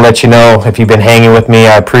 just want to let you know, if you've been hanging with me,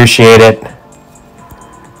 I appreciate it.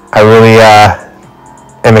 I really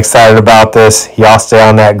am excited about this. Y'all stay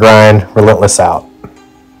on that grind. Relentless out.